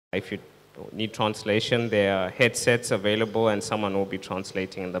If you need translation, there are headsets available and someone will be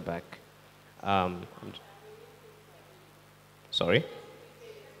translating in the back. Sorry?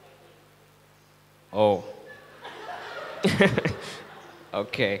 Oh.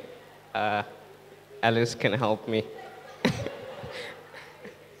 Okay. Alice can help me.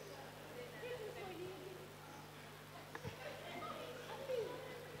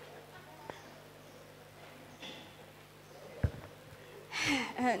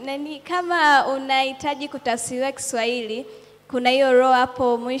 Nani kama unahitaji kutafsiriwa Kiswahili, kuna hiyo row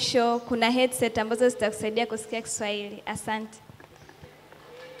hapo mwisho, kuna headset ambazo zitakusaidia kusikia Kiswahili. Asante.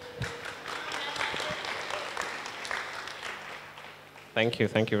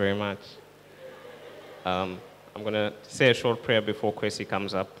 Thank you very much. I'm going to say a short prayer before Kwesi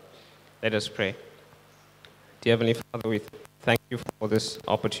comes up. Let us pray. Dear Heavenly Father, we thank you for this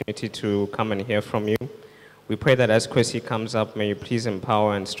opportunity to come and hear from you. We pray that as Kwesi comes up, may you please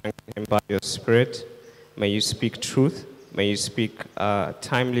empower and strengthen him by your Spirit. May you speak truth. May you speak a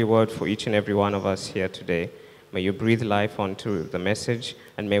timely word for each and every one of us here today. May you breathe life onto the message,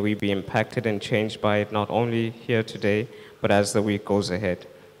 and may we be impacted and changed by it, not only here today, but as the week goes ahead.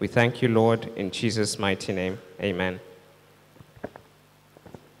 We thank you, Lord, in Jesus' mighty name. Amen.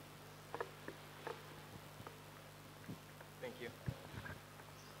 Thank you.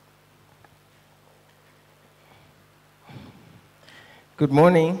 Good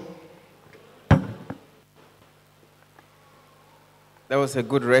morning. That was a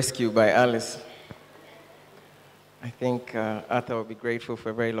good rescue by Alice. I think Arthur will be grateful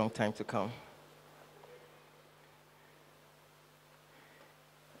for a very long time to come.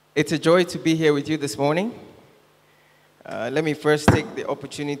 It's a joy to be here with you this morning. Let me first take the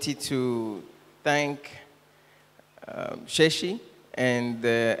opportunity to thank Sheshi and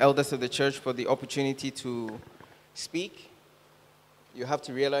the elders of the church for the opportunity to speak. You have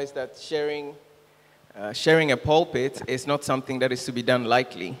to realize that sharing a pulpit is not something that is to be done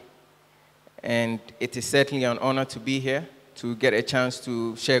lightly. And it is certainly an honor to be here, to get a chance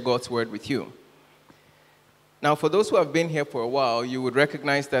to share God's word with you. Now, for those who have been here for a while, you would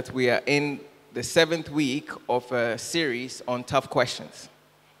recognize that we are in the 7th week of a series on tough questions.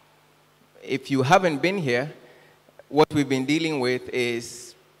 If you haven't been here, what we've been dealing with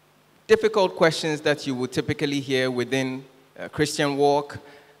is difficult questions that you would typically hear within a Christian walk,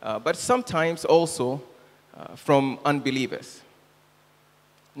 but sometimes also from unbelievers.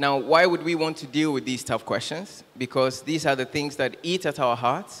 Now, why would we want to deal with these tough questions? Because these are the things that eat at our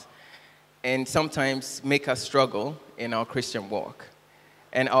hearts and sometimes make us struggle in our Christian walk.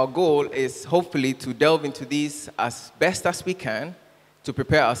 And our goal is hopefully to delve into these as best as we can to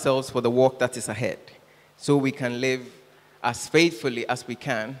prepare ourselves for the walk that is ahead, so we can live as faithfully as we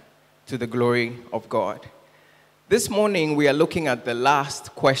can to the glory of God. This morning, we are looking at the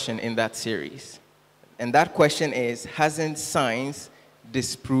last question in that series. And that question is, hasn't science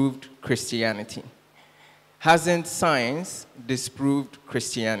disproved Christianity? Hasn't science disproved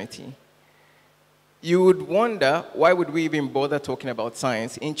Christianity? You would wonder, why would we even bother talking about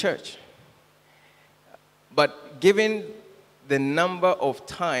science in church? But given the number of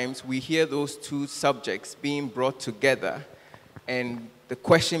times we hear those two subjects being brought together and the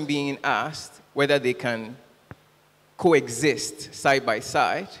question being asked whether they can coexist side by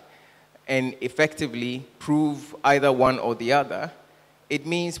side and effectively prove either one or the other, it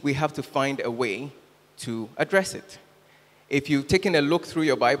means we have to find a way to address it. If you've taken a look through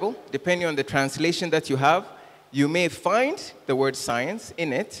your Bible, depending on the translation that you have, you may find the word science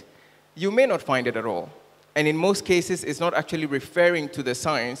in it. You may not find it at all. And in most cases, it's not actually referring to the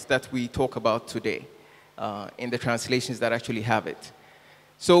science that we talk about today in the translations that actually have it.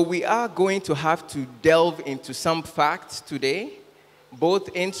 So we are going to have to delve into some facts today, both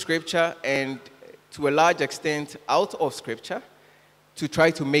in Scripture and to a large extent out of Scripture, to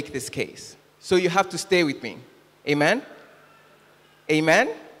try to make this case. So you have to stay with me. Amen? Amen?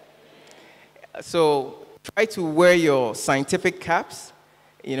 So try to wear your scientific caps.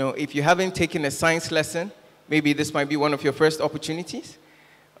 You know, if you haven't taken a science lesson, maybe this might be one of your first opportunities.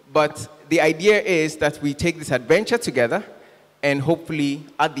 But the idea is that we take this adventure together, and hopefully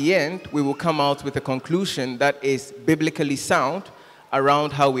at the end, we will come out with a conclusion that is biblically sound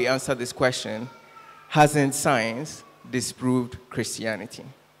around how we answer this question: hasn't science disproved Christianity?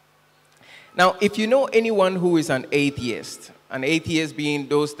 Now, if you know anyone who is an atheist being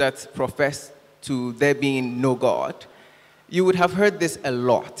those that profess to there being no God, you would have heard this a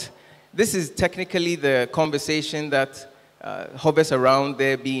lot. This is technically the conversation that hovers around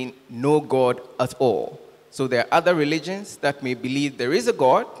there being no God at all. So there are other religions that may believe there is a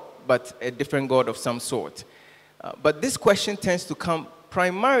God, but a different God of some sort. But this question tends to come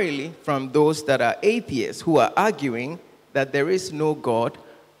primarily from those that are atheists who are arguing that there is no God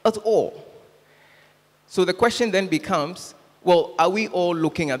at all. So the question then becomes, well, are we all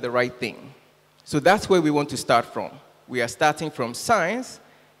looking at the right thing? So that's where we want to start from. We are starting from science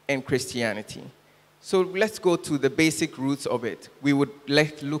and Christianity. So let's go to the basic roots of it. We would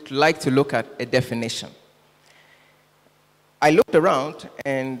like to look at a definition. I looked around,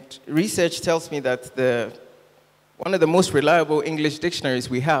 and research tells me that one of the most reliable English dictionaries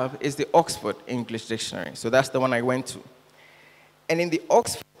we have is the Oxford English Dictionary. So that's the one I went to. And in the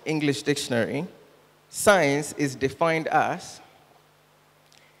Oxford English Dictionary, science is defined as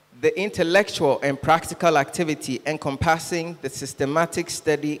the intellectual and practical activity encompassing the systematic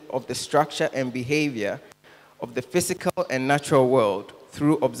study of the structure and behavior of the physical and natural world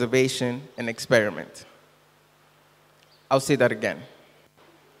through observation and experiment. I'll say that again.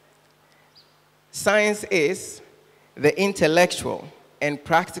 Science is the intellectual and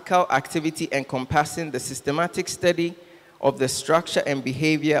practical activity encompassing the systematic study of the structure and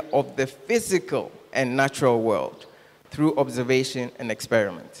behavior of the physical and natural world through observation and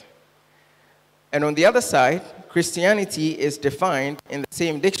experiment. And on the other side, Christianity is defined in the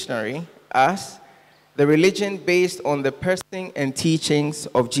same dictionary as the religion based on the person and teachings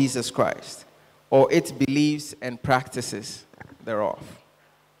of Jesus Christ, or its beliefs and practices thereof.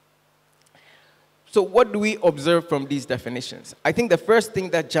 So what do we observe from these definitions? I think the first thing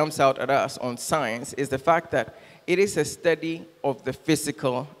that jumps out at us on science is the fact that it is a study of the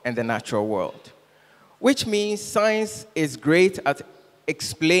physical and the natural world, which means science is great at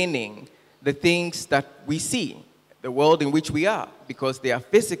explaining the things that we see, the world in which we are, because they are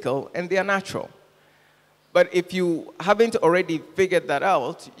physical and they are natural. But if you haven't already figured that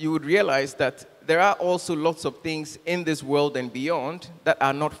out, you would realize that there are also lots of things in this world and beyond that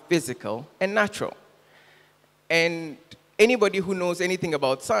are not physical and natural. And anybody who knows anything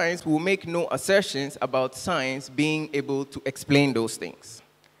about science will make no assertions about science being able to explain those things.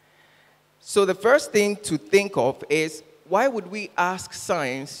 So the first thing to think of is, why would we ask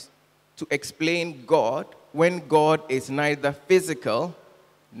science to explain God when God is neither physical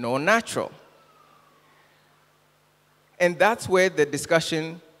nor natural? And that's where the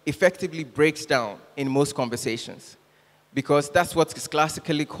discussion effectively breaks down in most conversations, because that's what's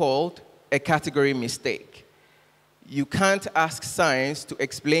classically called a category mistake. You can't ask science to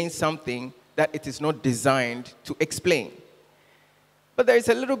explain something that it is not designed to explain. But there is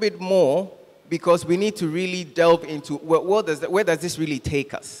a little bit more, because we need to really delve into where does this really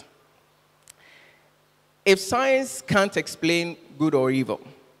take us? If science can't explain good or evil,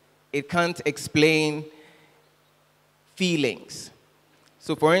 it can't explain feelings.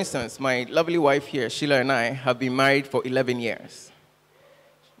 So for instance, my lovely wife here, Sheila, and I have been married for 11 years.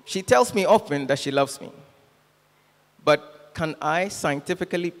 She tells me often that she loves me. But can I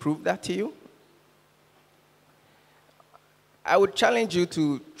scientifically prove that to you? I would challenge you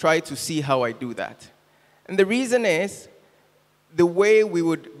to try to see how I do that. And the reason is, the way we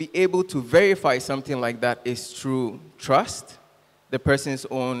would be able to verify something like that is through trust, the person's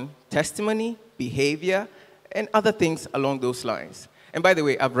own testimony, behavior, and other things along those lines. And by the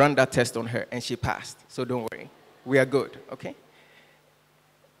way, I've run that test on her, and she passed, so don't worry. We are good, okay?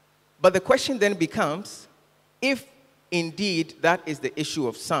 But the question then becomes, if indeed that is the issue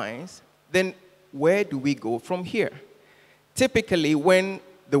of science, then where do we go from here? Typically, when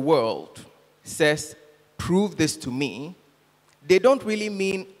the world says, prove this to me, they don't really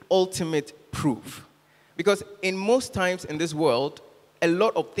mean ultimate proof. Because in most times in this world, a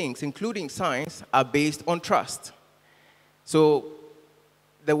lot of things, including science, are based on trust. So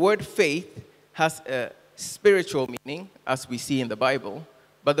the word faith has a spiritual meaning, as we see in the Bible,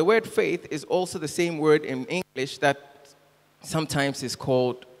 but the word faith is also the same word in English that sometimes is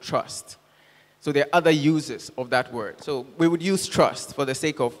called trust. So there are other uses of that word. So we would use trust for the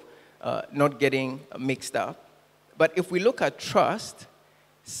sake of not getting mixed up. But if we look at trust,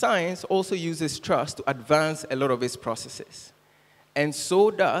 science also uses trust to advance a lot of its processes. And so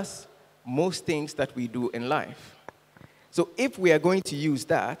does most things that we do in life. So if we are going to use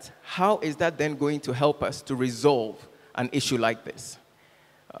that, how is that then going to help us to resolve an issue like this?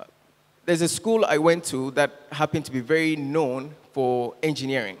 There's a school I went to that happened to be very known for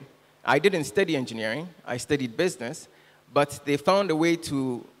engineering. I didn't study engineering, I studied business, but they found a way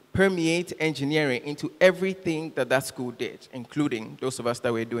to permeate engineering into everything that that school did, including those of us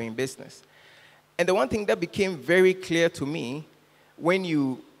that were doing business. And the one thing that became very clear to me when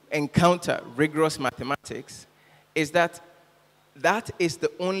you encounter rigorous mathematics is that that is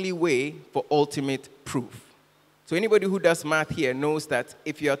the only way for ultimate proof. So anybody who does math here knows that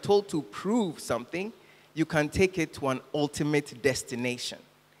if you are told to prove something, you can take it to an ultimate destination.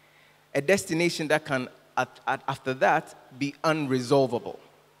 A destination that can, after that, be unresolvable,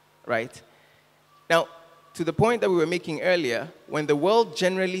 right? Now, to the point that we were making earlier, when the world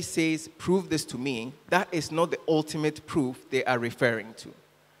generally says, prove this to me, that is not the ultimate proof they are referring to.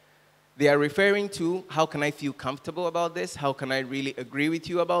 They are referring to, how can I feel comfortable about this? How can I really agree with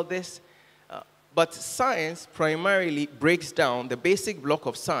you about this? But science primarily breaks down, the basic block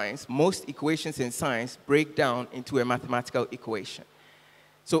of science, most equations in science break down into a mathematical equation.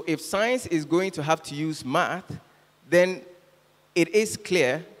 So if science is going to have to use math, then it is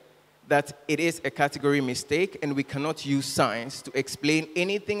clear that it is a category mistake, and we cannot use science to explain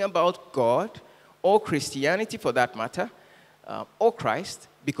anything about God or Christianity for that matter, or Christ,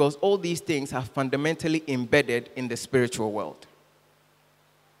 because all these things are fundamentally embedded in the spiritual world.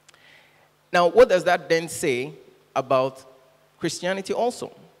 Now, what does that then say about Christianity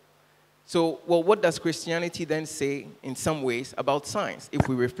also? So, well, what does Christianity then say in some ways about science if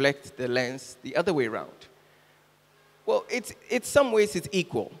we reflect the lens the other way around? Well, in some ways it's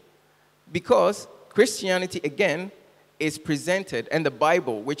equal, because Christianity, again, is presented, and the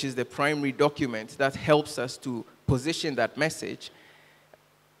Bible, which is the primary document that helps us to position that message,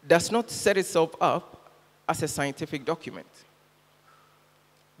 does not set itself up as a scientific document.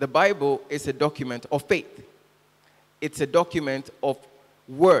 The Bible is a document of faith. It's a document of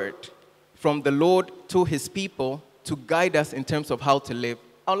word from the Lord to his people to guide us in terms of how to live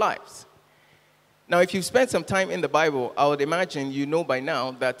our lives. Now, if you've spent some time in the Bible, I would imagine you know by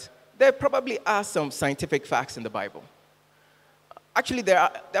now that there probably are some scientific facts in the Bible. Actually, there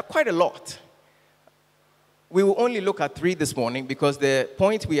are quite a lot. We will only look at 3 this morning because the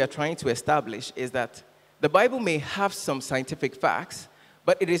point we are trying to establish is that the Bible may have some scientific facts,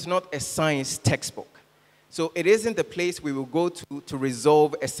 but it is not a science textbook. So it isn't the place we will go to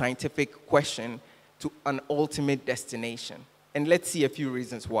resolve a scientific question to an ultimate destination. And let's see a few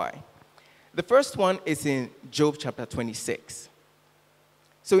reasons why. The first one is in Job chapter 26.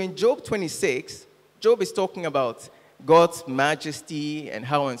 So in Job 26, Job is talking about God's majesty and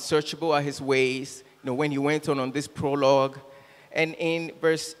how unsearchable are his ways, when he went on this prologue. And in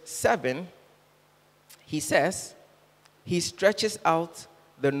verse 7, he says, he stretches out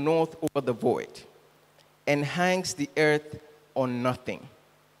the north over the void and hangs the earth on nothing.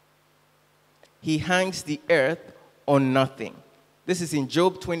 He hangs the earth on nothing. This is in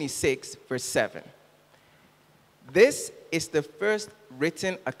Job 26, verse 7. This is the first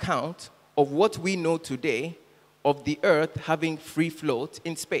written account of what we know today of the earth having free float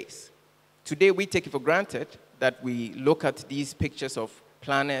in space. Today we take it for granted that we look at these pictures of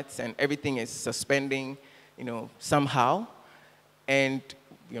planets and everything is suspending, somehow. And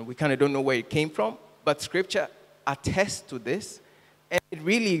we kind of don't know where it came from, but Scripture attests to this, and it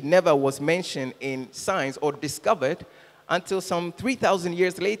really never was mentioned in science or discovered until some 3,000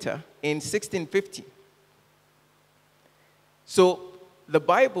 years later in 1650. So the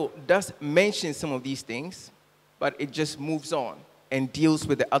Bible does mention some of these things, but it just moves on and deals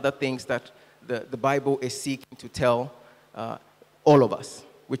with the other things that the Bible is seeking to tell all of us,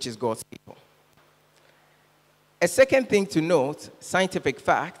 which is God's people. A second thing to note, scientific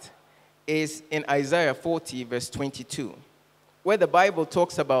fact, is in Isaiah 40, verse 22, where the Bible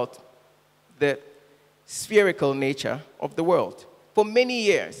talks about the spherical nature of the world. For many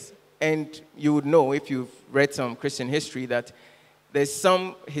years, and you would know if you've read some Christian history that there's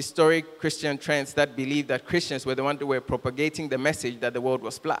some historic Christian trends that believe that Christians were the ones who were propagating the message that the world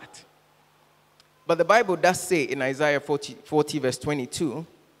was flat. But the Bible does say in Isaiah 40 verse 22,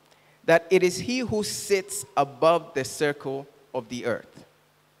 that it is he who sits above the circle of the earth.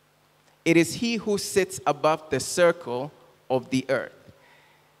 It is he who sits above the circle of the earth.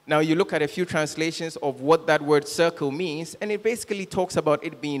 Now you look at a few translations of what that word circle means, and it basically talks about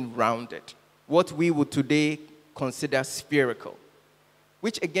it being rounded, what we would today consider spherical,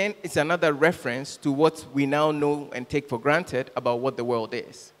 which again is another reference to what we now know and take for granted about what the world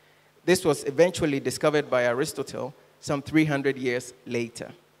is. This was eventually discovered by Aristotle some 300 years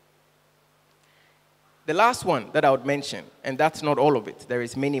later. The last one that I would mention, and that's not all of it, there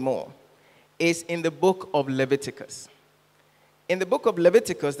is many more, is in the book of Leviticus. In the book of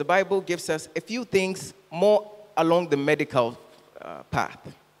Leviticus, the Bible gives us a few things more along the medical path.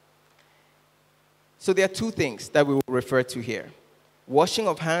 So there are 2 things that we will refer to here. Washing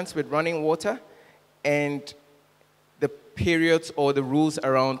of hands with running water and the periods or the rules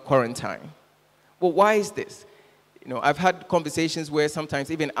around quarantine. Well, why is this? I've had conversations where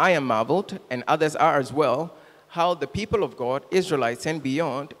sometimes even I am marveled, and others are as well, how the people of God, Israelites and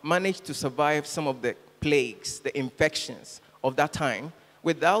beyond, managed to survive some of the plagues, the infections of that time,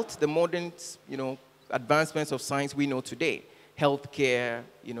 without the modern, advancements of science we know today. Healthcare,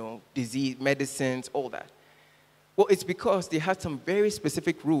 disease, medicines, all that. Well, it's because they had some very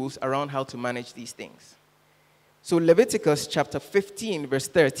specific rules around how to manage these things. So Leviticus chapter 15, verse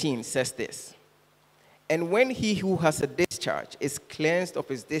 13 says this. And when he who has a discharge is cleansed of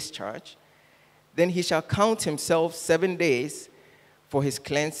his discharge, then he shall count himself 7 days for his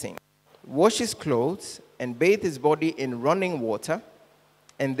cleansing, wash his clothes, and bathe his body in running water,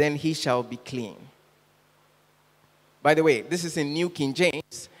 and then he shall be clean. By the way, this is in New King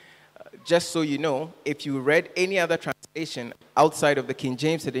James. Just so you know, if you read any other translation outside of the King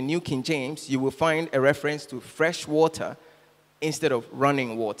James or the New King James, you will find a reference to fresh water instead of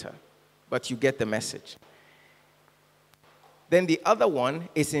running water. But you get the message. Then the other one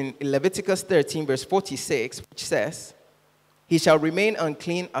is in Leviticus 13, verse 46, which says, he shall remain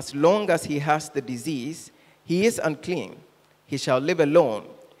unclean as long as he has the disease. He is unclean. He shall live alone.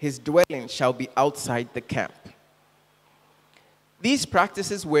 His dwelling shall be outside the camp. These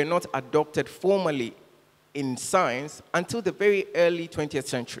practices were not adopted formally in science until the very early 20th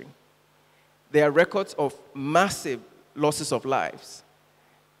century. There are records of massive losses of lives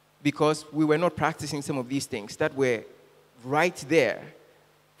because we were not practicing some of these things that were right there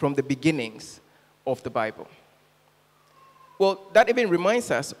from the beginnings of the Bible. Well, that even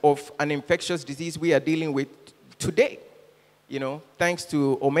reminds us of an infectious disease we are dealing with today. Thanks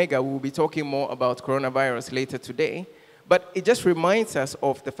to Omega, we will be talking more about coronavirus later today. But it just reminds us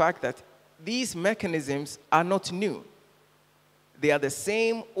of the fact that these mechanisms are not new. They are the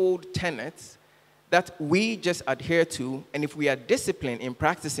same old tenets that we just adhere to, and if we are disciplined in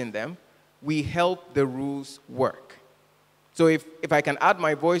practicing them, we help the rules work. So if I can add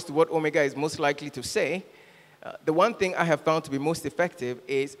my voice to what Omega is most likely to say, the one thing I have found to be most effective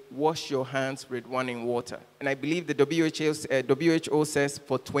is wash your hands with running water. And I believe the WHO says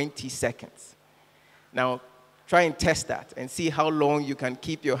for 20 seconds. Now, try and test that and see how long you can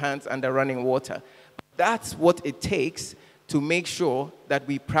keep your hands under running water. That's what it takes to make sure that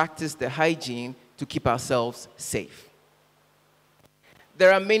we practice the hygiene to keep ourselves safe.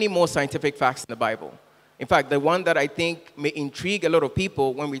 There are many more scientific facts in the Bible. In fact, the one that I think may intrigue a lot of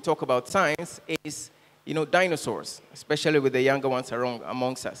people when we talk about science is, dinosaurs, especially with the younger ones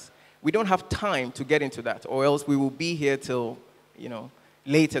amongst us. We don't have time to get into that, or else we will be here till,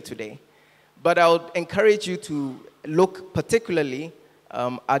 later today. But I would encourage you to look particularly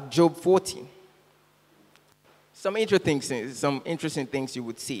at Job 40. Some interesting things you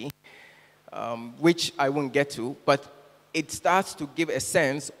would see, which I won't get to, but it starts to give a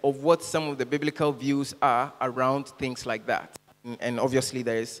sense of what some of the biblical views are around things like that. And obviously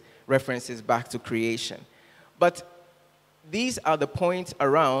there's references back to creation. But these are the points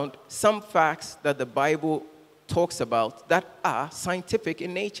around some facts that the Bible talks about that are scientific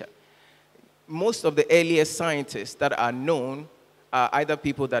in nature. Most of the earliest scientists that are known are either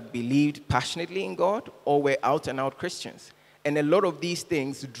people that believed passionately in God or were out-and-out Christians. And a lot of these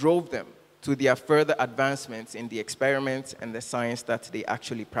things drove them to their further advancements in the experiments and the science that they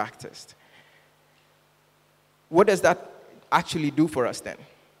actually practiced. What does that actually do for us then?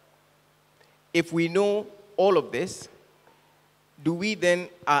 If we know all of this, do we then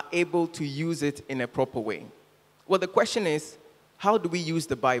are able to use it in a proper way? Well, the question is, how do we use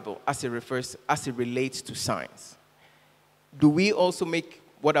the Bible as it relates to science? Do we also make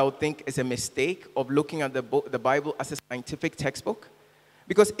what I would think is a mistake of looking at the Bible as a scientific textbook?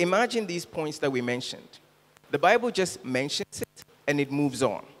 Because imagine these points that we mentioned. The Bible just mentions it and it moves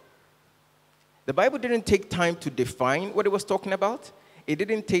on. The Bible didn't take time to define what it was talking about. It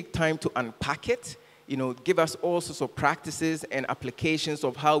didn't take time to unpack it, give us all sorts of practices and applications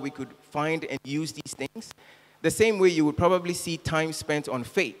of how we could find and use these things. The same way you would probably see time spent on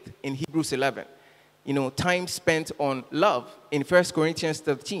faith in Hebrews 11. Time spent on love in 1 Corinthians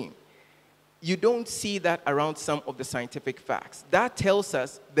 13. You don't see that around some of the scientific facts. That tells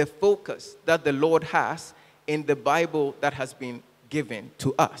us the focus that the Lord has in the Bible that has been given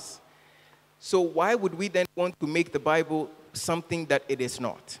to us. So why would we then want to make the Bible something that it is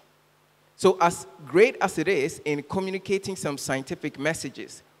not? So as great as it is in communicating some scientific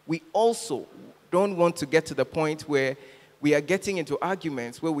messages, we also don't want to get to the point where we are getting into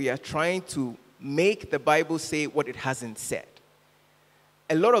arguments where we are trying to make the Bible say what it hasn't said.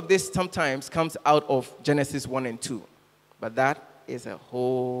 A lot of this sometimes comes out of Genesis 1 and 2, but that is a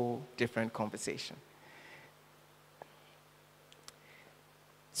whole different conversation.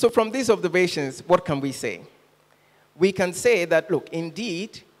 So from these observations, what can we say? We can say that, look,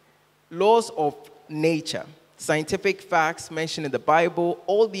 indeed, laws of nature, scientific facts mentioned in the Bible,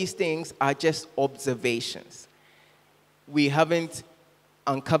 all these things are just observations. We haven't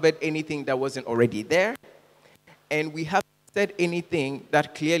uncovered anything that wasn't already there, and we haven't said anything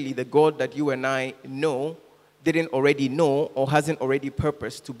that clearly the God that you and I know didn't already know or hasn't already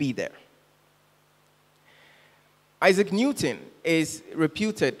purposed to be there. Isaac Newton is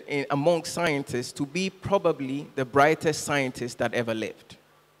reputed among scientists to be probably the brightest scientist that ever lived.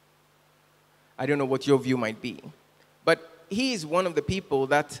 I don't know what your view might be, but he is one of the people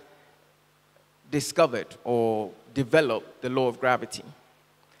that discovered or developed the law of gravity.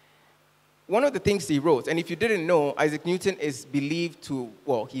 One of the things he wrote, and if you didn't know, Isaac Newton is believed to,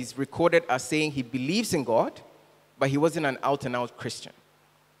 well, he's recorded as saying he believes in God, but he wasn't an out-and-out Christian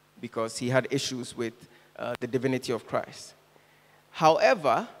because he had issues with the divinity of Christ.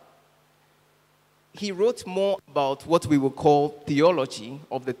 However, he wrote more about what we would call theology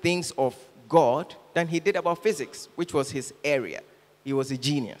of the things of God than he did about physics, which was his area. He was a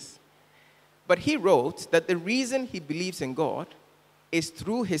genius. But he wrote that the reason he believes in God is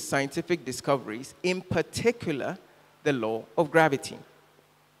through his scientific discoveries, in particular, the law of gravity.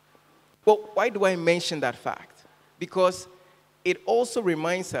 Well, why do I mention that fact? Because it also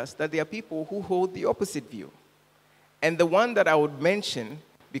reminds us that there are people who hold the opposite view. And the one that I would mention,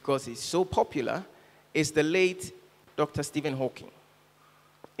 because he's so popular, is the late Dr. Stephen Hawking.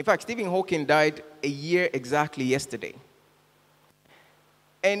 In fact, Stephen Hawking died a year exactly yesterday.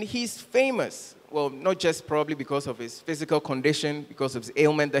 And he's famous, well, not just probably because of his physical condition, because of his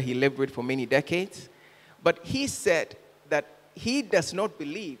ailment that he lived with for many decades, but he said that he does not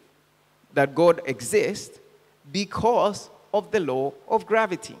believe that God exists because of the law of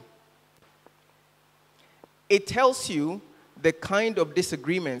gravity. It tells you the kind of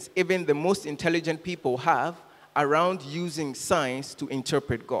disagreements even the most intelligent people have around using science to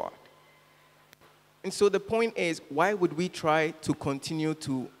interpret God. And so the point is, why would we try to continue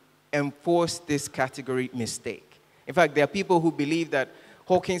to enforce this category mistake? In fact, there are people who believe that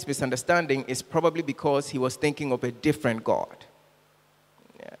Hawking's misunderstanding is probably because he was thinking of a different God.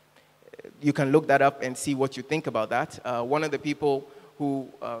 You can look that up and see what you think about that. One of the people who,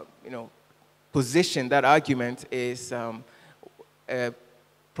 positioned that argument is a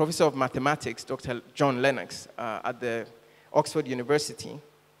professor of mathematics, Dr. John Lennox, at the Oxford University,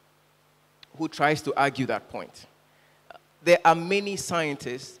 who tries to argue that point. There are many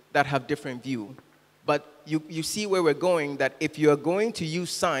scientists that have different views, but you see where we're going, that if you are going to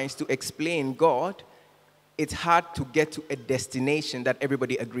use science to explain God, it's hard to get to a destination that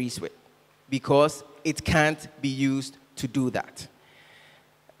everybody agrees with, because it can't be used to do that.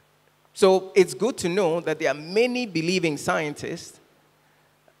 So it's good to know that there are many believing scientists,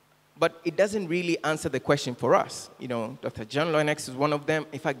 but it doesn't really answer the question for us. You know, Dr. John Lennox is one of them.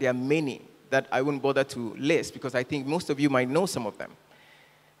 In fact, there are many that I wouldn't bother to list because I think most of you might know some of them.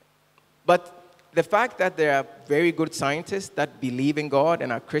 But the fact that there are very good scientists that believe in God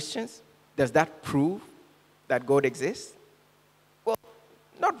and are Christians, does that prove that God exists? Well,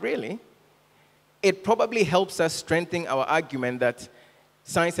 not really. It probably helps us strengthen our argument that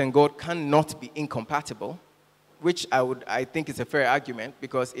science and God cannot be incompatible, which I think is a fair argument,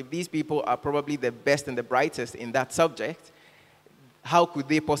 because if these people are probably the best and the brightest in that subject, how could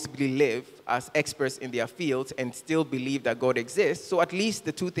they possibly live as experts in their fields and still believe that God exists? So at least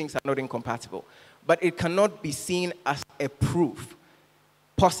the two things are not incompatible. But it cannot be seen as a proof,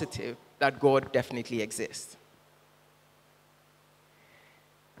 positive, that God definitely exists.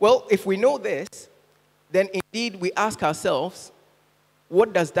 Well, if we know this, then indeed we ask ourselves,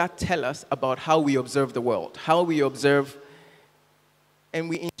 what does that tell us about how we observe the world, how we observe and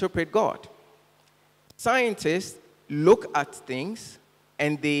we interpret God? Scientists look at things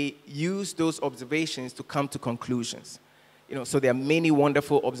and they use those observations to come to conclusions. You know, so there are many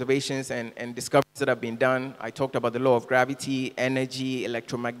wonderful observations and discoveries that have been done. I talked about the law of gravity, energy,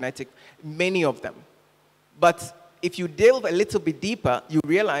 electromagnetic, many of them. But if you delve a little bit deeper, you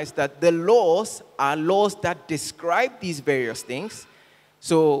realize that the laws are laws that describe these various things.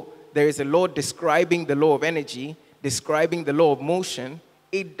 So there is a law describing the law of energy, describing the law of motion.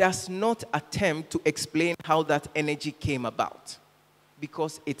 It does not attempt to explain how that energy came about,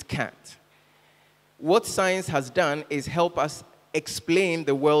 because it can't. What science has done is help us explain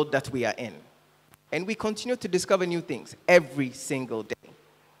the world that we are in. And we continue to discover new things every single day.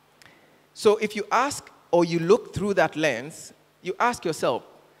 So if you ask or you look through that lens, you ask yourself,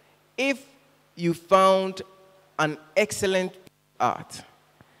 if you found an excellent art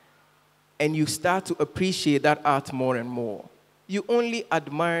and you start to appreciate that art more and more, you only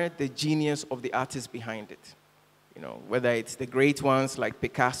admire the genius of the artist behind it. You know, whether it's the great ones like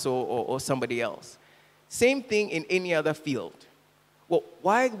Picasso or somebody else. Same thing in any other field. Well,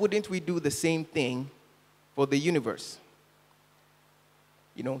 why wouldn't we do the same thing for the universe?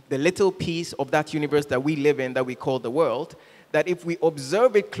 the little piece of that universe that we live in that we call the world, that if we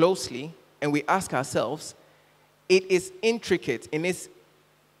observe it closely and we ask ourselves, it is intricate in its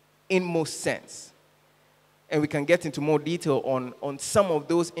inmost sense. And we can get into more detail on some of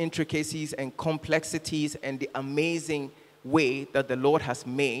those intricacies and complexities and the amazing way that the Lord has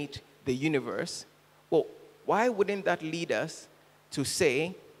made the universe. Well, why wouldn't that lead us to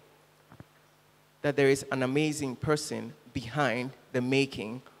say that there is an amazing person behind the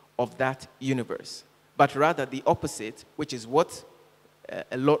making of that universe? But rather the opposite, which is what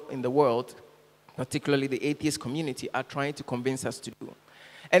a lot in the world, particularly the atheist community, are trying to convince us to do.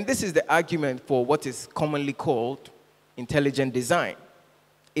 And this is the argument for what is commonly called intelligent design.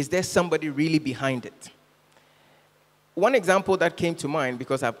 Is there somebody really behind it? One example that came to mind,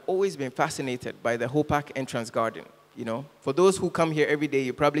 because I've always been fascinated by the Hopak entrance garden. For those who come here every day,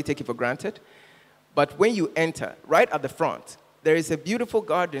 you probably take it for granted. But when you enter, right at the front, there is a beautiful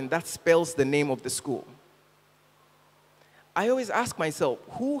garden that spells the name of the school. I always ask myself,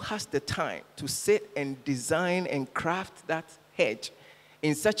 who has the time to sit and design and craft that hedge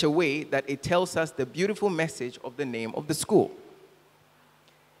in such a way that it tells us the beautiful message of the name of the school?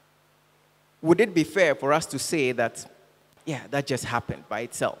 Would it be fair for us to say that, yeah, that just happened by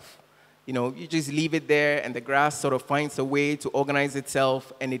itself? You just leave it there and the grass sort of finds a way to organize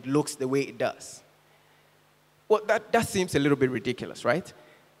itself and it looks the way it does. Well, that seems a little bit ridiculous, right?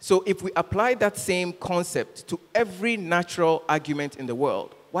 So if we apply that same concept to every natural argument in the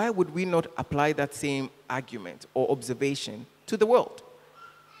world, why would we not apply that same argument or observation to the world?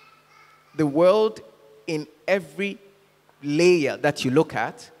 The world, in every layer that you look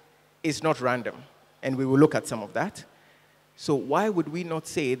at, is not random, and we will look at some of that. So why would we not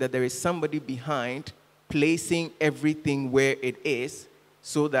say that there is somebody behind placing everything where it is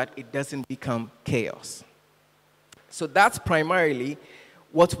so that it doesn't become chaos? So that's primarily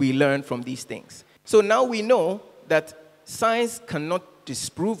what we learn from these things. So now we know that science cannot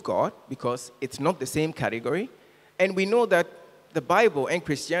disprove God because it's not the same category, and we know that the Bible and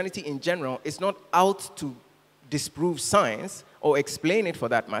Christianity in general is not out to disprove science or explain it for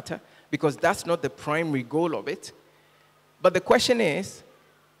that matter, because that's not the primary goal of it. But the question is,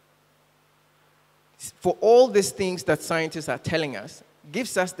 for all these things that scientists are telling us,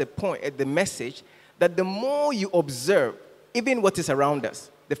 gives us the message that the more you observe, even what is around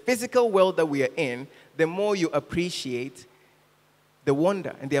us, the physical world that we are in, the more you appreciate the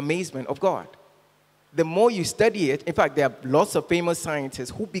wonder and the amazement of God. The more you study it, in fact, there are lots of famous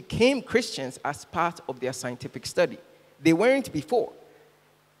scientists who became Christians as part of their scientific study. They weren't before.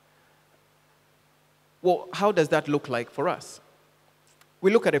 Well, how does that look like for us?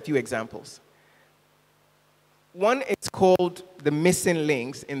 We look at a few examples. One is called the missing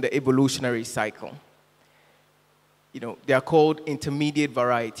links in the evolutionary cycle. They are called intermediate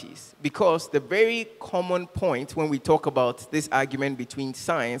varieties because the very common point when we talk about this argument between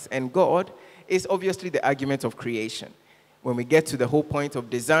science and God is obviously the argument of creation. When we get to the whole point of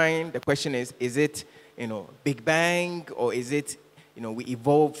design, the question is it, Big Bang, or is it, we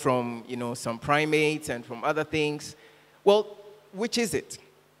evolved from, some primates and from other things? Well, which is it?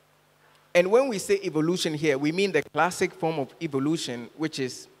 And when we say evolution here, we mean the classic form of evolution, which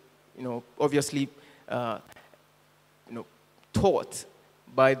is, obviously, taught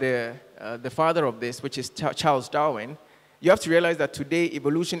by the father of this, which is Charles Darwin. You have to realize that today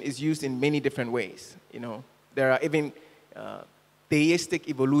evolution is used in many different ways. There are even theistic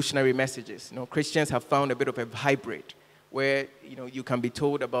evolutionary messages. Christians have found a bit of a hybrid where you can be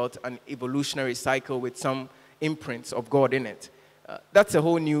told about an evolutionary cycle with some imprints of God in it. That's a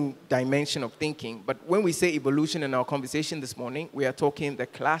whole new dimension of thinking. But when we say evolution in our conversation this morning, we are talking the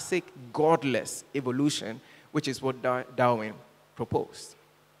classic godless evolution, which is what Darwin proposed.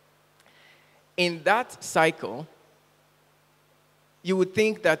 In that cycle, you would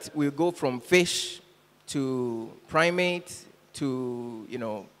think that we'll go from fish to primate to,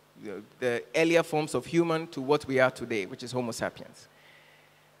 the earlier forms of human to what we are today, which is Homo sapiens.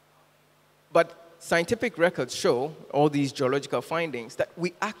 But scientific records show, all these geological findings, that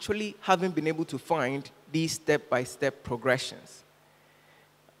we actually haven't been able to find these step-by-step progressions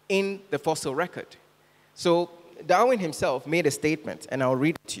in the fossil record. So Darwin himself made a statement, and I'll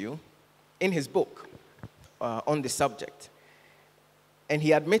read it to you, in his book on the subject. And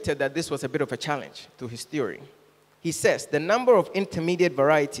he admitted that this was a bit of a challenge to his theory. He says, the number of intermediate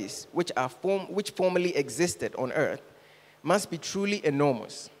varieties which formerly existed on Earth must be truly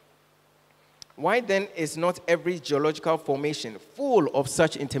enormous. Why then is not every geological formation full of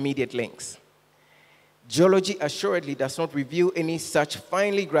such intermediate links? Geology assuredly does not reveal any such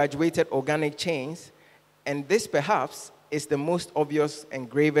finely graduated organic chains, and this perhaps is the most obvious and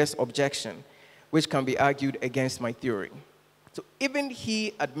gravest objection which can be argued against my theory. So even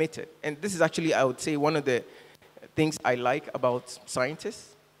he admitted, and this is actually, I would say, one of the things I like about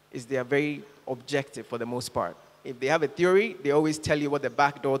scientists, is they are very objective for the most part. If they have a theory, they always tell you what the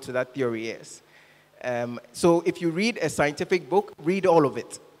back door to that theory is. So if you read a scientific book, read all of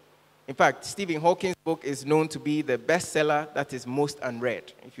it. In fact, Stephen Hawking's book is known to be the bestseller that is most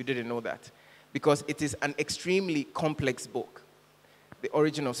unread, if you didn't know that, because it is an extremely complex book, The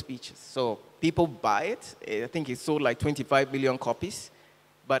Origin of Species. So people buy it. I think it sold like 25 million copies,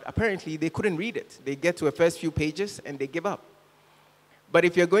 but apparently they couldn't read it. They get to the first few pages and they give up. But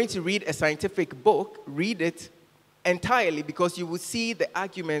if you're going to read a scientific book, read it entirely, because you will see the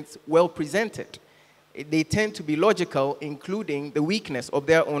arguments well presented. They tend to be logical, including the weakness of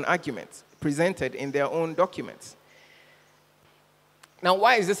their own arguments presented in their own documents. Now,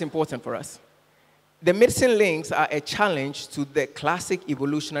 why is this important for us? The missing links are a challenge to the classic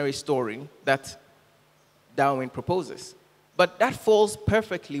evolutionary story that Darwin proposes. But that falls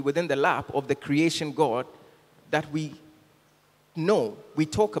perfectly within the lap of the creation God that we know, we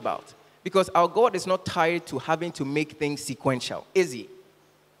talk about. Because our God is not tied to having to make things sequential, is he?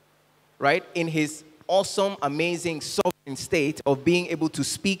 Right? In his awesome, amazing, sovereign state of being able to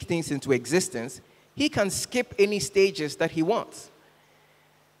speak things into existence, he can skip any stages that he wants.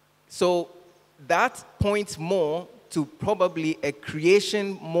 So that points more to probably a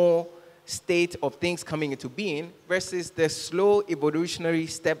creation more state of things coming into being versus the slow evolutionary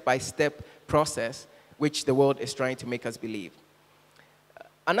step-by-step process which the world is trying to make us believe.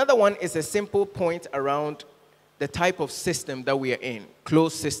 Another one is a simple point around the type of system that we are in,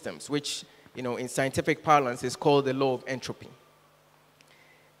 closed systems, which, in scientific parlance is called the law of entropy.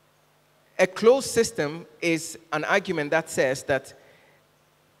 A closed system is an argument that says that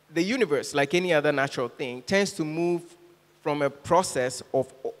the universe, like any other natural thing, tends to move from a process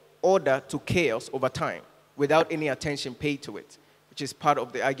of order to chaos over time without any attention paid to it, which is part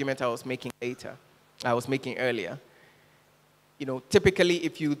of the argument I was making earlier. Typically,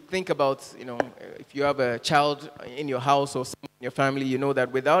 if you think about, if you have a child in your house or someone in your family, you know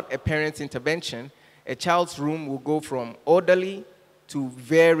that without a parent's intervention, a child's room will go from orderly to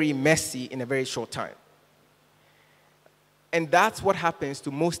very messy in a very short time. And that's what happens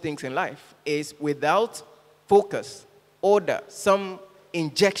to most things in life, is without focus, order, some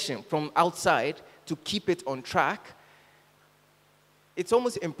injection from outside to keep it on track, it's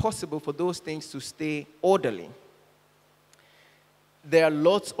almost impossible for those things to stay orderly. There are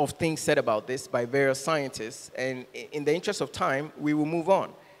lots of things said about this by various scientists, and in the interest of time, we will move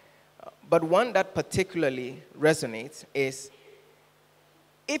on. But one that particularly resonates is,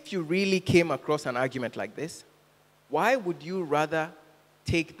 if you really came across an argument like this, why would you rather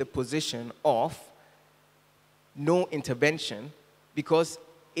take the position of no intervention? Because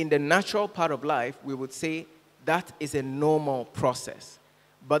in the natural part of life, we would say that is a normal process.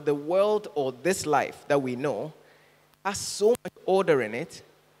 But the world, or this life that we know, has so much order in it.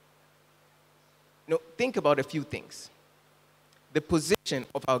 Think about a few things. The position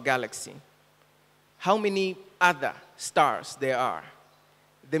of our galaxy. How many other stars there are.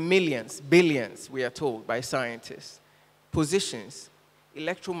 The millions, billions, we are told by scientists. Positions,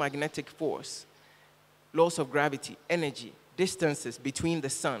 electromagnetic force, laws of gravity, energy, distances between the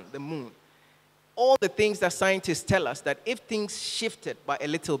sun, the moon. All the things that scientists tell us that if things shifted by a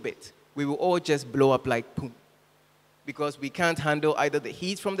little bit, we will all just blow up like boom. Because we can't handle either the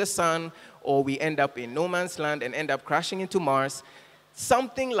heat from the sun, or we end up in no man's land and end up crashing into Mars.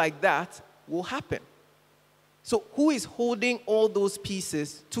 Something like that will happen. So who is holding all those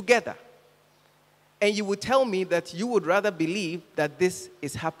pieces together? And you would tell me that you would rather believe that this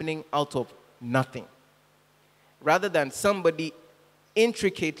is happening out of nothing, rather than somebody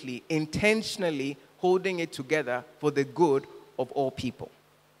intricately, intentionally holding it together for the good of all people.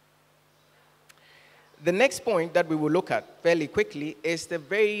 The next point that we will look at fairly quickly is the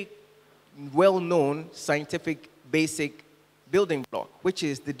very well-known scientific basic building block, which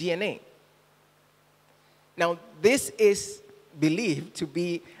is the DNA. Now, this is believed to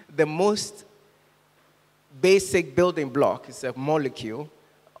be the most basic building block. It's a molecule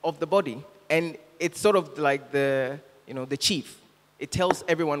of the body, and it's sort of like the chief. It tells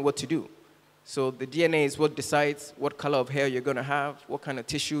everyone what to do. So the DNA is what decides what color of hair you're going to have, what kind of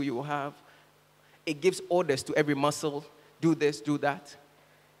tissue you will have. It gives orders to every muscle, do this, do that.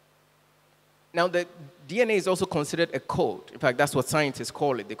 Now, the DNA is also considered a code. In fact, that's what scientists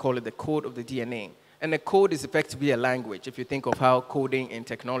call it. They call it the code of the DNA. And a code is effectively a language. If you think of how coding in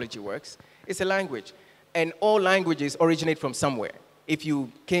technology works, it's a language. And all languages originate from somewhere. If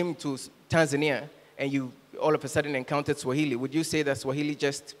you came to Tanzania and you all of a sudden encountered Swahili, would you say that Swahili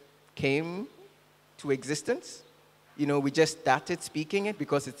just came to existence? You know, we just started speaking it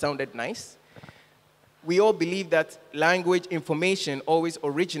because it sounded nice? We all believe that language information always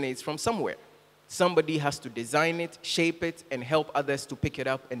originates from somewhere. Somebody has to design it, shape it, and help others to pick it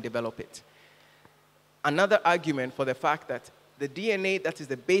up and develop it. Another argument for the fact that the DNA, that is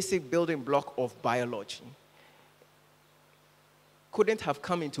the basic building block of biology, couldn't have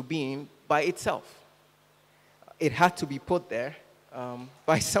come into being by itself. It had to be put there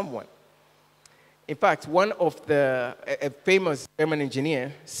by someone. In fact, a famous German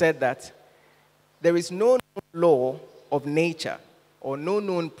engineer said that there is no law of nature or no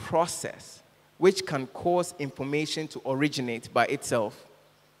known process which can cause information to originate by itself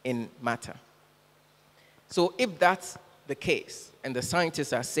in matter. So if that's the case, and the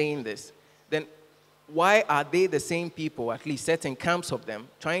scientists are saying this, then why are they the same people, at least certain camps of them,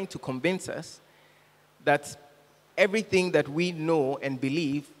 trying to convince us that everything that we know and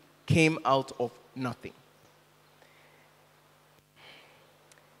believe came out of nothing?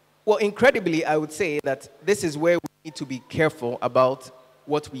 Well, incredibly, I would say that this is where we need to be careful about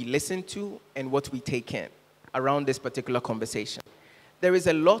what we listen to and what we take in around this particular conversation. There is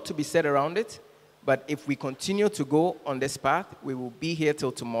a lot to be said around it, but if we continue to go on this path, we will be here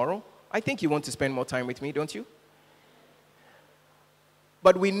till tomorrow. I think you want to spend more time with me, don't you?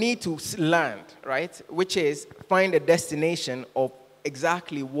 But we need to land, right? Which is find a destination of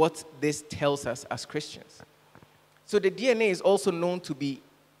exactly what this tells us as Christians. So the DNA is also known to be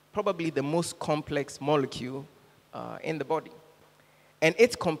probably the most complex molecule in the body. And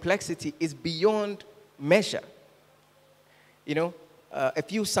its complexity is beyond measure. You know, a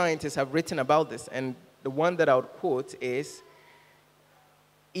few scientists have written about this, and the one that I would quote is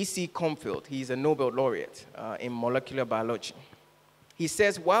E.C. Comfield. He's a Nobel laureate in molecular biology. He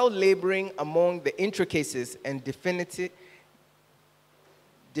says, while laboring among the intricacies and definitive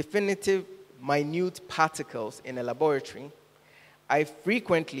minute particles in a laboratory, I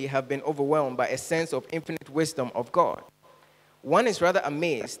frequently have been overwhelmed by a sense of infinite wisdom of God. One is rather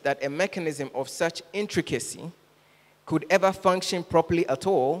amazed that a mechanism of such intricacy could ever function properly at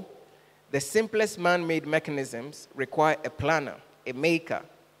all. The simplest man-made mechanisms require a planner, a maker.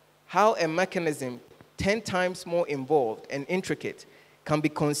 How a mechanism 10 times more involved and intricate can be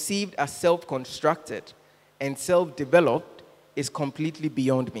conceived as self-constructed and self-developed is completely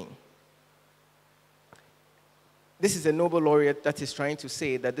beyond me. This is a Nobel laureate that is trying to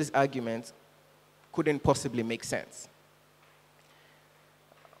say that this argument couldn't possibly make sense.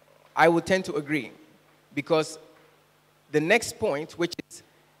 I would tend to agree, because the next point, which is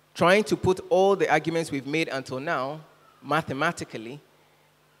trying to put all the arguments we've made until now mathematically,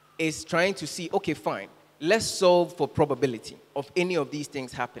 is trying to see, okay, fine, let's solve for probability of any of these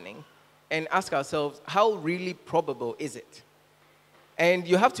things happening and ask ourselves, how really probable is it? And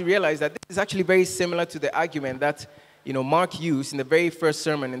you have to realize that this is actually very similar to the argument that, you know, Mark used in the very first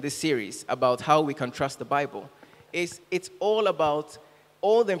sermon in this series about how we can trust the Bible. It's all about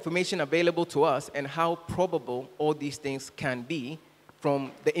all the information available to us and how probable all these things can be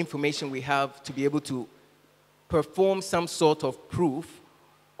from the information we have to be able to perform some sort of proof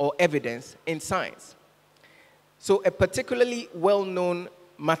or evidence in science. So a particularly well-known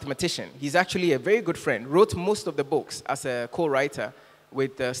mathematician, he's actually a very good friend, wrote most of the books as a co-writer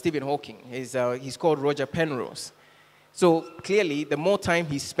with Stephen Hawking. He's called Roger Penrose. So clearly, the more time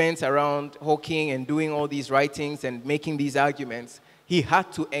he spends around Hawking and doing all these writings and making these arguments, he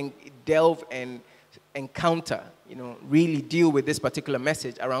had to delve and encounter, you know, really deal with this particular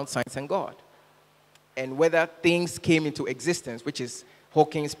message around science and God. And whether things came into existence, which is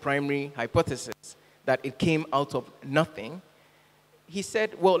Hawking's primary hypothesis, that it came out of nothing, he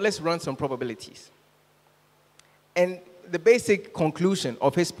said, well, let's run some probabilities. And the basic conclusion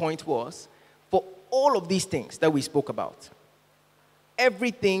of his point was, for all of these things that we spoke about,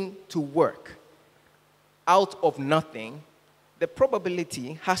 everything to work out of nothing, the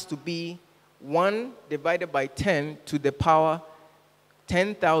probability has to be 1 divided by 10 to the power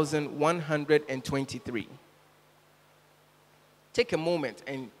 10,123. Take a moment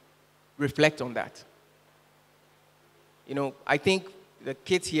and reflect on that. You know, I think the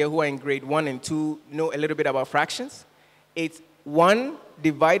kids here who are in grade 1 and 2 know a little bit about fractions. It's 1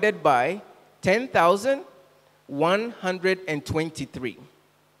 divided by 10,123.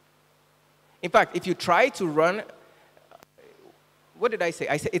 In fact, if you try to run, what did I say?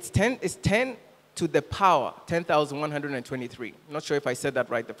 I said it's 10 to the power 10,123. Not sure if I said that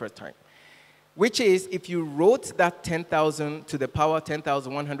right the first time. Which is, if you wrote that 10,000 to the power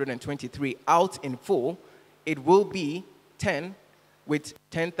 10,123 out in full, it will be 10 with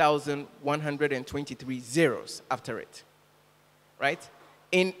 10,123 zeros after it, right?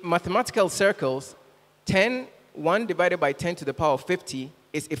 In mathematical circles, 1 divided by 10 to the power of 50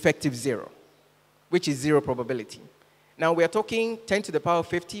 is effective 0, which is 0 probability. Now we are talking 10 to the power of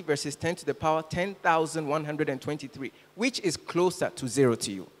 50 versus 10 to the power 10,123, which is closer to 0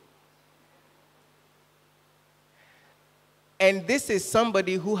 to you. And this is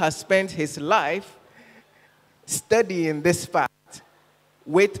somebody who has spent his life studying this fact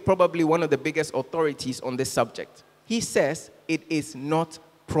with probably one of the biggest authorities on this subject. He says it is not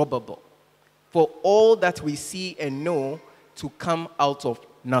probable for all that we see and know to come out of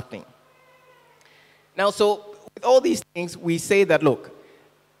nothing. Now, so with all these things, we say that, look,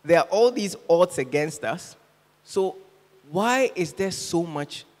 there are all these odds against us, so why is there so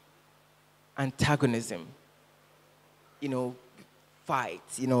much antagonism?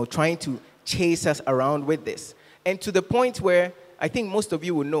 Fights, trying to chase us around with this. And to the point where I think most of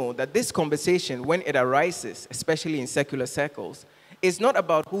you will know that this conversation, when it arises, especially in secular circles, is not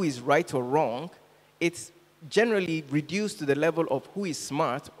about who is right or wrong. It's generally reduced to the level of who is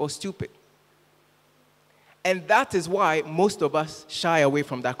smart or stupid. And that is why most of us shy away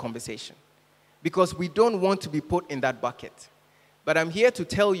from that conversation, because we don't want to be put in that bucket. But I'm here to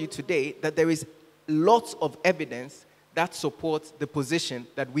tell you today that there is lots of evidence that supports the position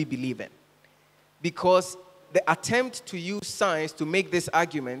that we believe in. Because the attempt to use science to make this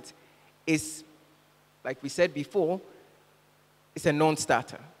argument is, like we said before, it's a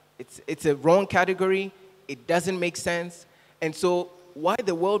non-starter. It's a wrong category. It doesn't make sense. And so why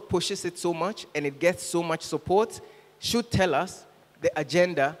the world pushes it so much and it gets so much support should tell us the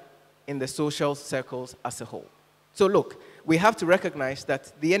agenda in the social circles as a whole. So look, we have to recognize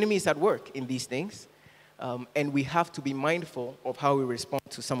that the enemy is at work in these things. And we have to be mindful of how we respond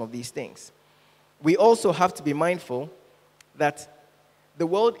to some of these things. We also have to be mindful that the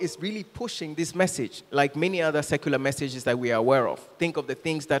world is really pushing this message, like many other secular messages that we are aware of. Think of the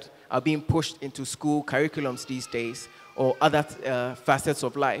things that are being pushed into school curriculums these days, or other facets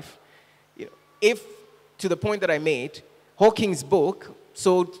of life. If, to the point that I made, Hawking's book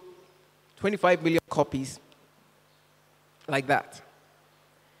sold 25 million copies like that,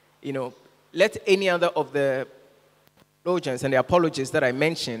 let any other of the theologians and the apologists that I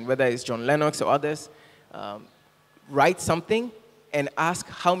mentioned, whether it's John Lennox or others, write something and ask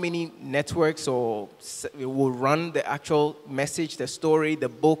how many networks will run the actual message, the story, the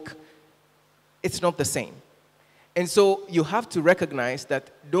book. It's not the same. And so you have to recognize that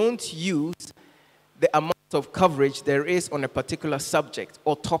don't use the amount of coverage there is on a particular subject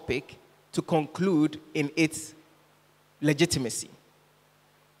or topic to conclude in its legitimacy.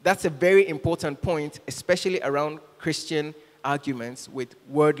 That's a very important point, especially around Christian arguments with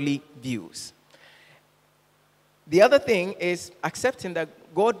worldly views. The other thing is accepting that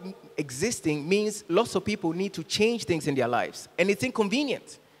God existing means lots of people need to change things in their lives, and it's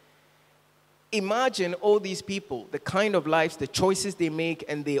inconvenient. Imagine all these people, the kind of lives, the choices they make,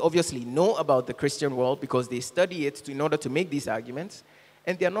 and they obviously know about the Christian world because they study it in order to make these arguments,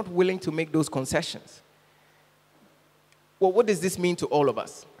 and they are not willing to make those concessions. Well, what does this mean to all of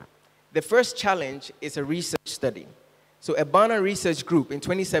us? The first challenge is a research study. So a Barna research group in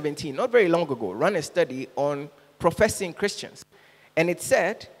 2017, not very long ago, ran a study on professing Christians. And it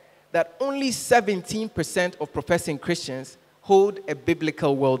said that only 17% of professing Christians hold a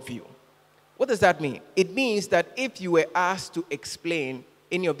biblical worldview. What does that mean? It means that if you were asked to explain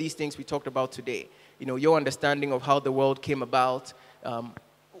any of these things we talked about today, your understanding of how the world came about,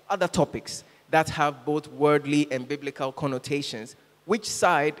 other topics that have both worldly and biblical connotations, which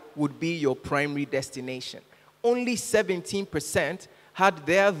side would be your primary destination? Only 17% had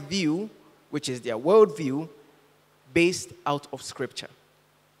their view, which is their worldview, based out of Scripture.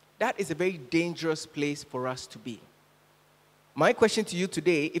 That is a very dangerous place for us to be. My question to you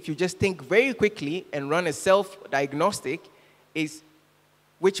today, if you just think very quickly and run a self-diagnostic, is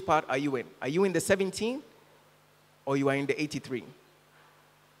which part are you in? Are you in the 17 or you are in the 83?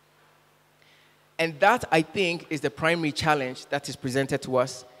 And that, I think, is the primary challenge that is presented to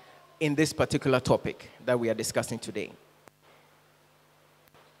us in this particular topic that we are discussing today.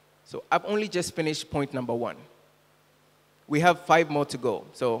 So I've only just finished point number 1. We have 5 more to go,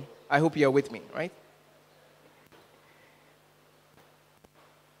 so I hope you're with me, right?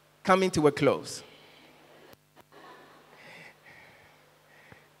 Coming to a close.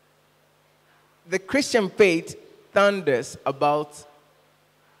 The Christian faith thunders about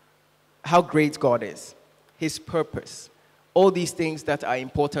how great God is, His purpose, all these things that are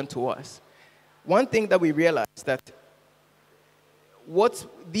important to us. One thing that we realize that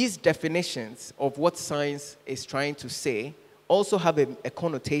these definitions of what science is trying to say also have a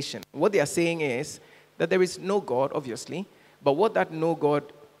connotation. What they are saying is that there is no God, obviously, but what that no God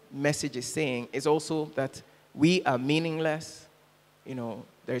message is saying is also that we are meaningless.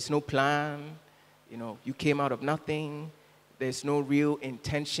 There is no plan. You came out of nothing. There's no real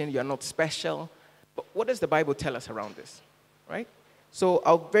intention. You're not special. But what does the Bible tell us around this, right? So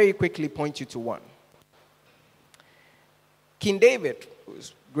I'll very quickly point you to one. King David,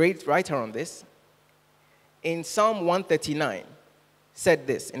 who's a great writer on this, in Psalm 139, said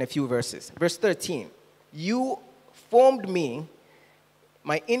this in a few verses. Verse 13, you formed me,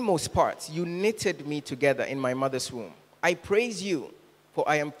 my inmost parts. You knitted me together in my mother's womb. I praise you, for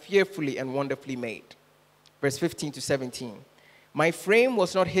I am fearfully and wonderfully made. Verse 15 to 17, my frame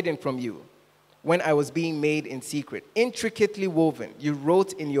was not hidden from you when I was being made in secret. Intricately woven, you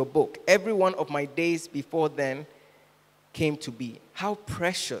wrote in your book. Every one of my days before then came to be. How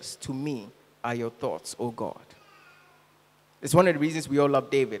precious to me are your thoughts, O God. It's one of the reasons we all love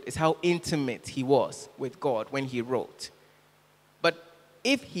David, is how intimate he was with God when he wrote. But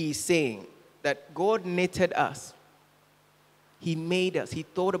if he's saying that God knitted us, he made us, he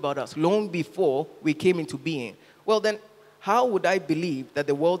thought about us long before we came into being, well then, how would I believe that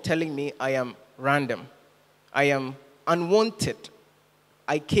the world telling me I am random, I am unwanted,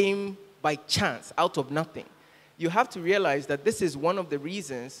 I came by chance, out of nothing? You have to realize that this is one of the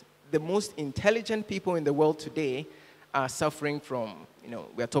reasons the most intelligent people in the world today are suffering from,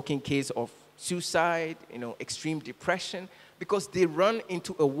 we are talking case of suicide, extreme depression, because they run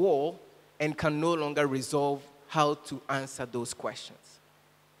into a wall and can no longer resolve how to answer those questions.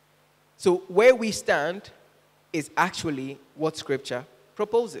 So where we stand is actually what Scripture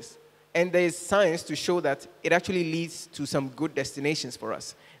proposes. And there is science to show that it actually leads to some good destinations for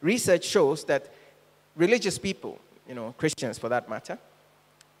us. Research shows that religious people, Christians for that matter,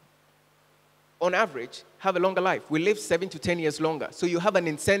 on average, have a longer life. We live 7 to 10 years longer. So you have an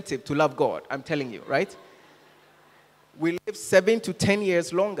incentive to love God, I'm telling you, right? We live 7 to 10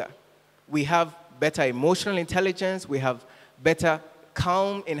 years longer. We have better emotional intelligence. We have better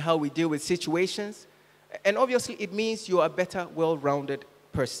calm in how we deal with situations. And obviously, it means you are a better, well-rounded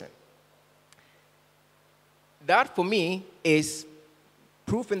person. That, for me, is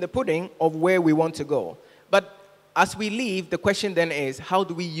proof in the pudding of where we want to go. But as we leave, the question then is, how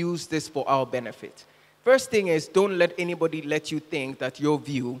do we use this for our benefit? First thing is, don't let anybody let you think that your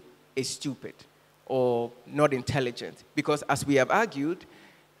view is stupid or not intelligent. Because as we have argued,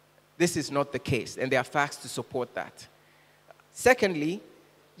 this is not the case, and there are facts to support that. Secondly,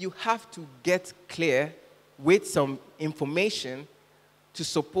 you have to get clear with some information to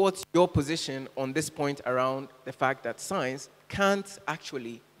support your position on this point around the fact that science can't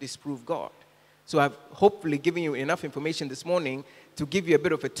actually disprove God. So I've hopefully given you enough information this morning to give you a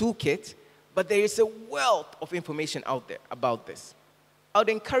bit of a toolkit, but there is a wealth of information out there about this. I would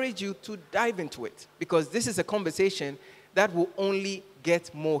encourage you to dive into it, because this is a conversation that will only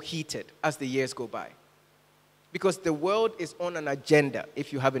get more heated as the years go by. Because the world is on an agenda,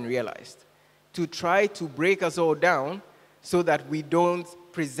 if you haven't realized, to try to break us all down so that we don't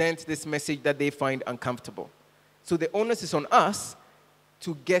present this message that they find uncomfortable. So the onus is on us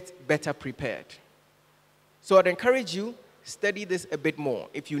to get better prepared. So I'd encourage you, study this a bit more.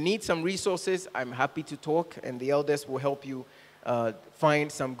 If you need some resources, I'm happy to talk, and the elders will help you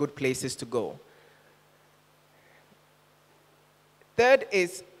find some good places to go. Third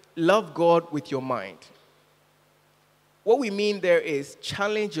is love God with your mind. What we mean there is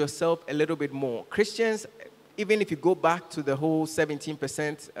challenge yourself a little bit more. Christians, even if you go back to the whole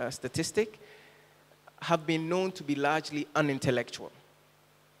 17% statistic, have been known to be largely unintellectual.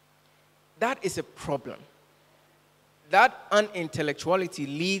 That is a problem. That unintellectuality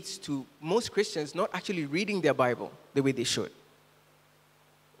leads to most Christians not actually reading their Bible the way they should.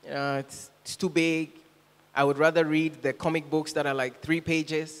 It's too big. I would rather read the comic books that are like 3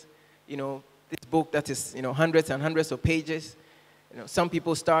 pages. This book that is, hundreds and hundreds of pages. Some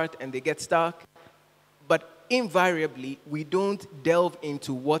people start and they get stuck. But invariably, we don't delve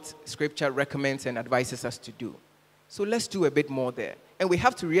into what Scripture recommends and advises us to do. So let's do a bit more there. And we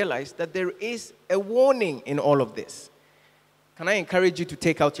have to realize that there is a warning in all of this. Can I encourage you to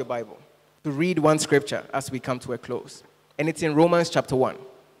take out your Bible, to read one scripture as we come to a close? And it's in Romans chapter 1.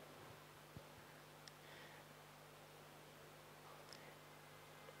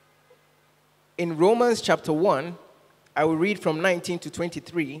 In Romans chapter 1, I will read from 19 to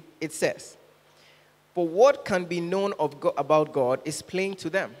 23, it says, "For what can be known about God is plain to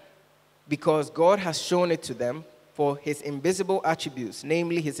them, because God has shown it to them, for his invisible attributes,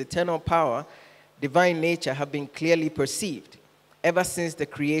 namely his eternal power, divine nature, have been clearly perceived ever since the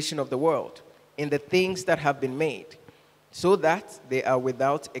creation of the world, in the things that have been made. so that they are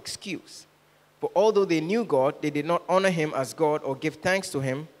without excuse. For although they knew God, they did not honor him as God or give thanks to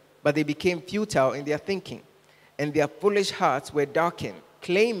him, but they became futile in their thinking, and their foolish hearts were darkened,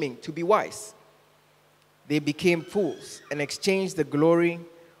 claiming to be wise. They became fools and exchanged the glory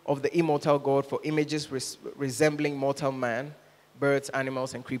of the immortal God for images resembling mortal man, birds,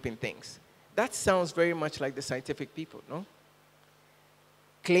 animals, and creeping things. That sounds very much like the scientific people, no?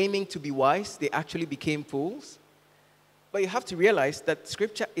 Claiming to be wise, they actually became fools. But you have to realize that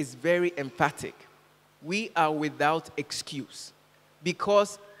Scripture is very emphatic. We are without excuse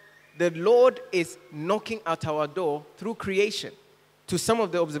because the Lord is knocking at our door through creation. To some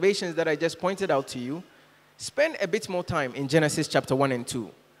of the observations that I just pointed out to you, spend a bit more time in Genesis chapter 1 and 2.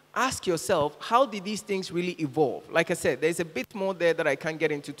 Ask yourself, how did these things really evolve? Like I said, there's a bit more there that I can't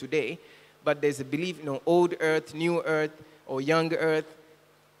get into today, but there's a belief, old earth, new earth, or young earth.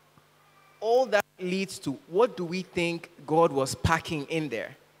 All that leads to what do we think God was packing in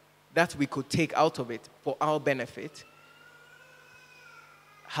there that we could take out of it for our benefit?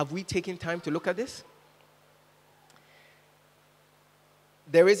 Have we taken time to look at this?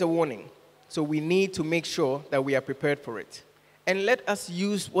 There is a warning, so we need to make sure that we are prepared for it. And let us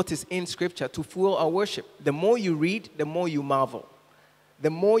use what is in Scripture to fuel our worship. The more you read, the more you marvel.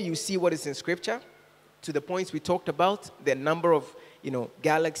 The more you see what is in Scripture, to the points we talked about, the number of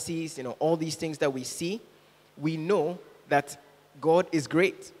galaxies, all these things that we see, we know that God is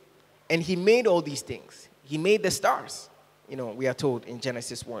great. And he made all these things. He made the stars, we are told in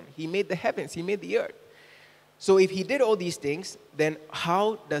Genesis 1. He made the heavens, he made the earth. So if he did all these things, then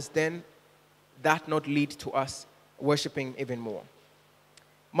how does then that not lead to us worshiping even more?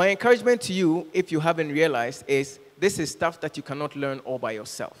 My encouragement to you, if you haven't realized, is this is stuff that you cannot learn all by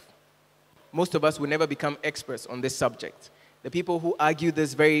yourself. Most of us will never become experts on this subject. The people who argue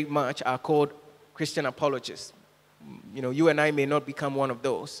this very much are called Christian apologists. You and I may not become one of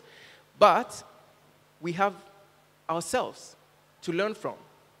those. But we have ourselves to learn from.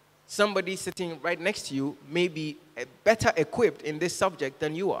 Somebody sitting right next to you may be better equipped in this subject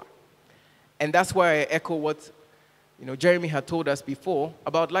than you are. And that's why I echo what Jeremy had told us before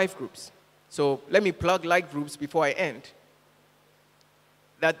about life groups. So let me plug life groups before I end.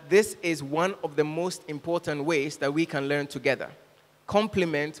 That this is one of the most important ways that we can learn together.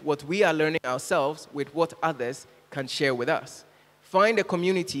 Complement what we are learning ourselves with what others can share with us. Find a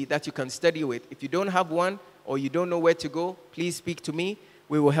community that you can study with. If you don't have one or you don't know where to go, please speak to me.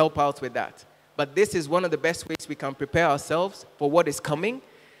 We will help out with that. But this is one of the best ways we can prepare ourselves for what is coming.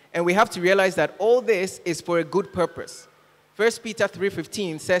 And we have to realize that all this is for a good purpose. 1 Peter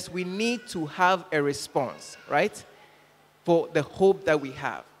 3:15 says we need to have a response, right? For the hope that we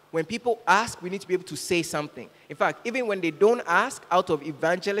have. When people ask, we need to be able to say something. In fact, even when they don't ask, out of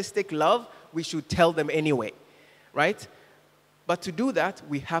evangelistic love, we should tell them anyway, right? But to do that,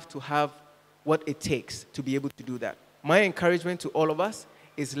 we have to have what it takes to be able to do that. My encouragement to all of us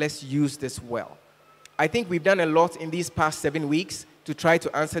is let's use this well. I think we've done a lot in these past 7 weeks to try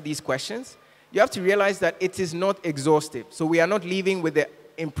to answer these questions. You have to realize that it is not exhaustive. So we are not leaving with the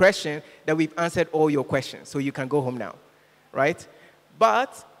impression that we've answered all your questions, so you can go home now. Right?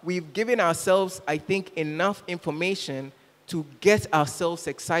 But we've given ourselves, I think, enough information to get ourselves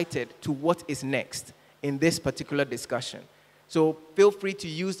excited to what is next in this particular discussion. So feel free to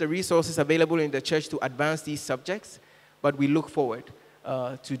use the resources available in the church to advance these subjects, but we look forward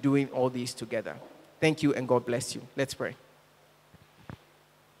to doing all these together. Thank you and God bless you. Let's pray.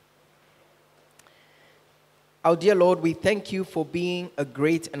 Our dear Lord, we thank you for being a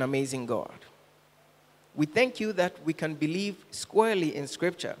great and amazing God. We thank you that we can believe squarely in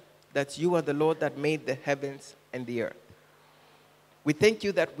Scripture that you are the Lord that made the heavens and the earth. We thank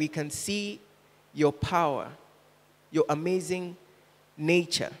you that we can see your power, your amazing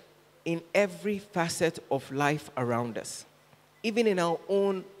nature in every facet of life around us, even in our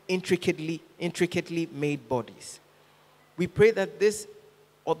own intricately made bodies. We pray that this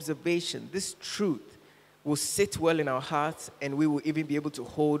observation, this truth, will sit well in our hearts and we will even be able to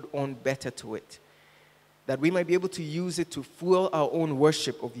hold on better to it. That we might be able to use it to fuel our own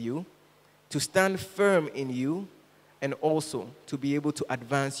worship of you, to stand firm in you, and also to be able to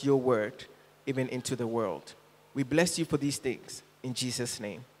advance your word even into the world. We bless you for these things. In Jesus'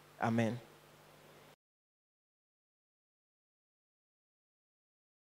 name, amen.